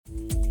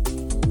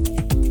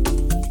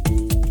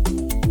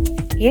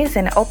Here's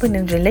an open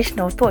and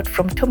relational thought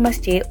from Thomas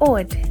J.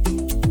 Oord.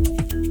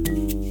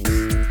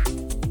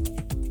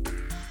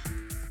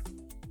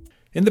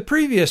 In the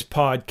previous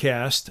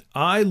podcast,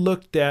 I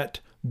looked at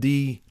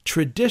the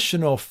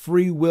traditional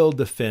free will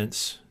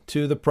defense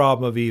to the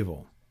problem of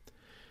evil.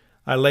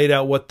 I laid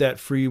out what that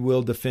free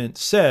will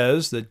defense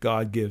says, that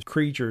God gives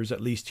creatures,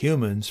 at least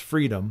humans,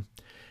 freedom.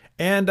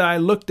 And I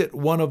looked at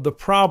one of the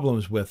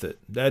problems with it.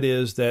 That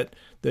is that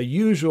the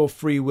usual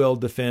free will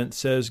defense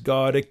says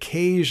God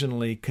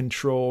occasionally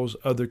controls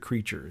other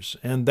creatures.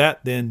 And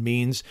that then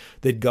means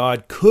that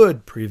God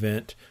could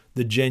prevent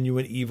the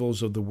genuine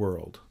evils of the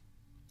world.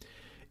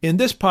 In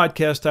this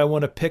podcast, I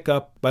want to pick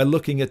up by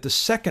looking at the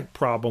second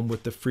problem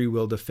with the free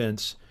will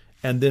defense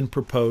and then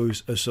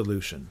propose a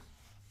solution.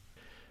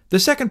 The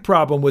second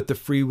problem with the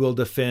free will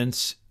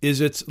defense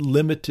is its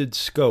limited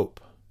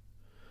scope.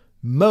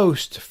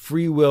 Most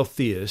free will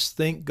theists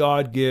think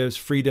God gives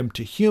freedom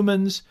to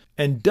humans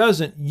and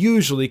doesn't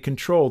usually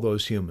control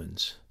those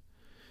humans.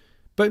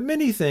 But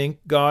many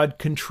think God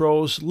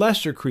controls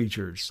lesser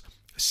creatures,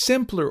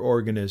 simpler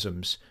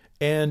organisms,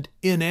 and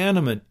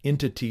inanimate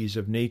entities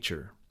of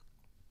nature.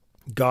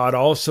 God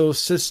also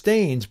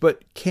sustains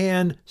but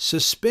can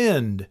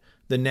suspend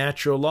the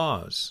natural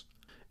laws.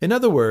 In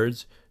other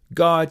words,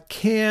 God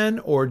can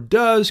or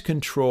does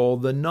control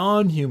the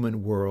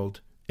non-human world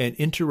and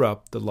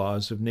interrupt the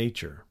laws of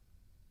nature.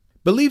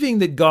 Believing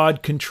that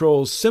God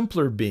controls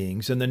simpler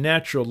beings and the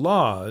natural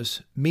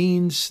laws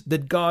means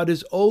that God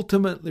is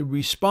ultimately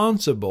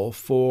responsible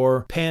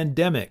for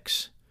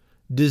pandemics,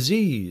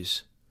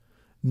 disease,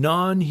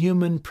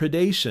 non-human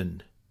predation,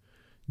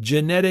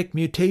 genetic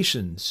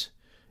mutations,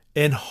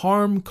 and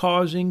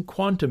harm-causing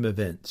quantum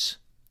events.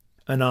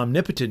 An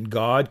omnipotent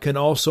God can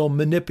also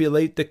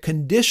manipulate the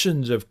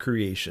conditions of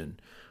creation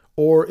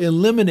or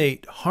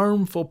eliminate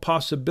harmful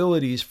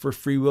possibilities for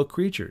free will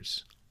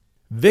creatures.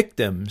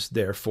 Victims,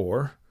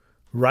 therefore,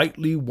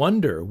 rightly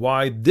wonder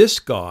why this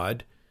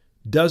God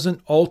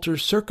doesn't alter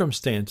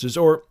circumstances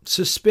or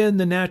suspend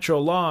the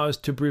natural laws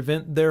to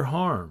prevent their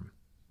harm.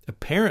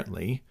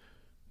 Apparently,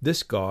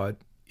 this God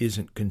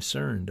isn't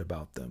concerned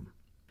about them.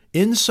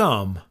 In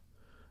sum,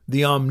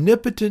 the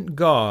omnipotent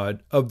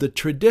God of the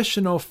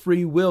traditional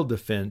free will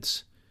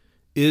defense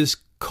is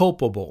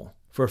culpable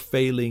for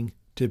failing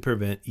to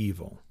prevent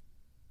evil.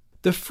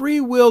 The free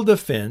will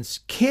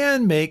defense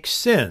can make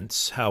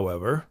sense,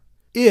 however,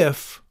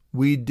 if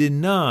we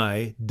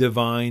deny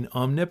divine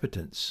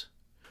omnipotence.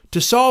 To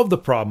solve the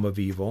problem of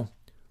evil,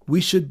 we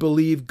should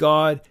believe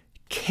God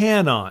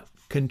cannot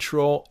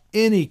control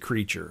any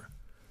creature,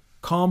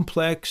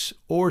 complex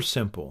or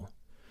simple.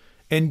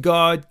 And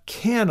God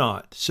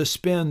cannot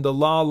suspend the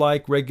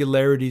law-like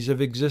regularities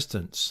of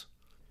existence.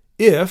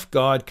 If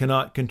God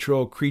cannot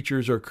control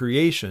creatures or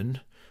creation,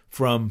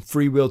 from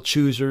free will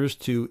choosers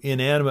to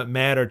inanimate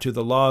matter to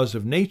the laws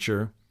of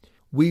nature,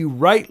 we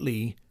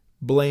rightly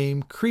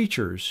blame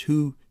creatures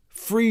who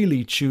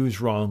freely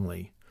choose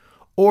wrongly,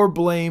 or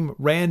blame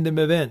random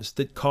events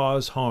that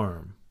cause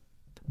harm.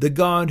 The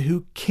God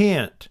who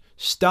can't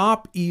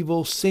stop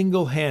evil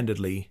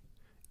single-handedly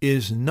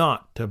is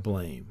not to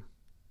blame.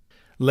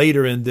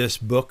 Later in this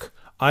book,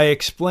 I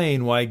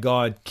explain why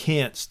God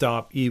can't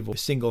stop evil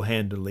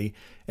single-handedly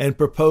and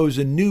propose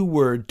a new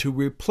word to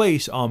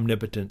replace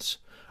omnipotence,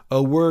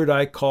 a word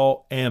I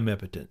call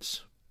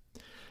amipotence.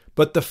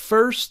 But the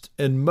first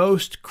and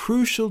most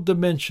crucial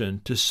dimension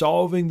to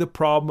solving the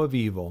problem of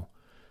evil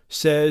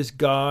says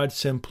God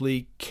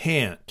simply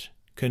can't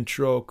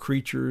control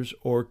creatures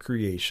or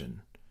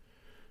creation.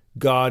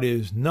 God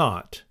is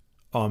not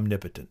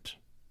omnipotent.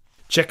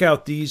 Check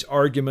out these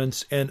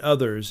arguments and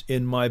others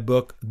in my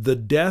book, The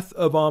Death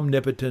of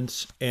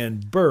Omnipotence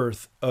and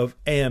Birth of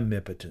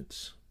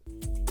Amipotence.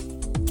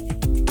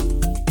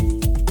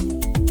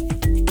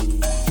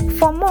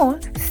 For more,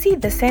 see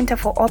the Center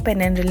for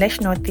Open and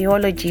Relational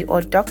Theology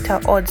or Dr.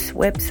 Oord's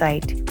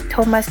website,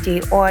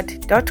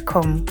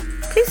 thomasjoord.com.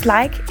 Please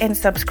like and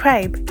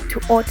subscribe to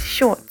Oord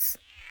Short.